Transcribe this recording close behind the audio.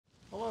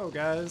Hello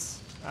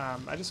guys,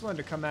 I just wanted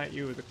to come at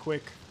you with a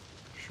quick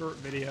short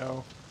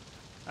video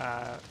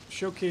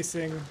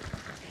showcasing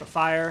the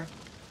fire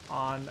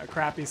on a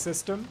crappy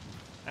system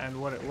and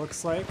what it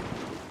looks like,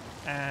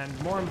 and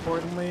more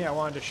importantly I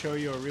wanted to show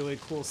you a really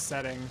cool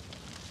setting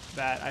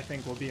that I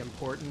think will be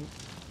important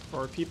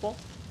for people.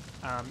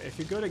 If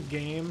you go to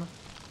game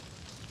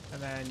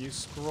and then you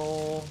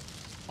scroll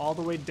all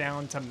the way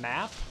down to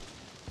map,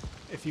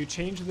 if you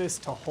change this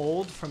to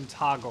hold from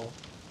toggle,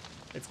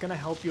 it's going to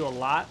help you a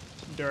lot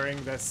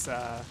during this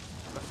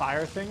the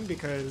fire thing,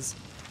 because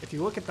if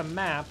you look at the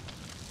map,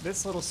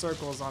 this little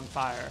circle is on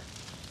fire.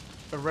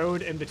 The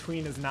road in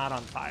between is not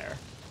on fire.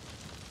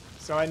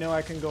 So I know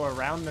I can go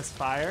around this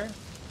fire.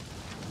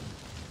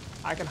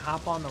 I can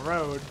hop on the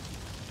road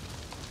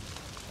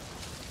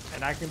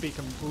and I can be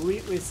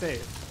completely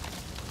safe.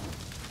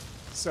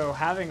 So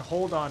having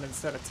hold on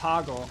instead of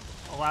toggle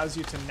allows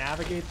you to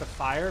navigate the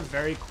fire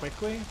very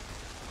quickly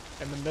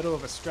in the middle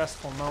of a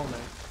stressful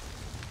moment.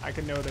 I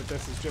can know that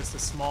this is just a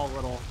small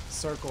little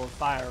circle of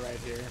fire right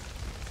here.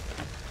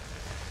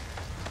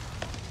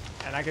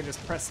 And I can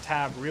just press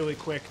tab really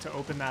quick to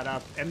open that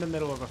up in the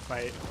middle of a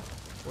fight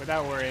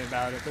without worrying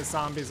about it. This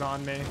zombie's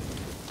on me.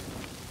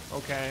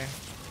 Okay.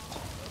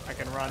 I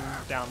can run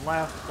down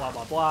left, blah,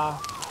 blah, blah.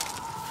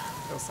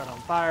 He'll set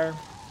on fire.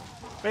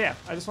 But yeah,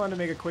 I just wanted to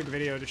make a quick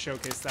video to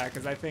showcase that,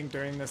 because I think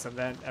during this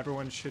event,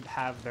 everyone should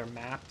have their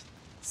map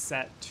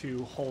set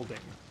to holding,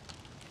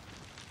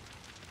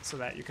 so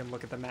that you can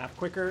look at the map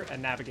quicker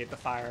and navigate the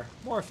fire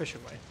more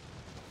efficiently.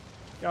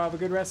 Y'all have a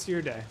good rest of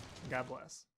your day. God bless.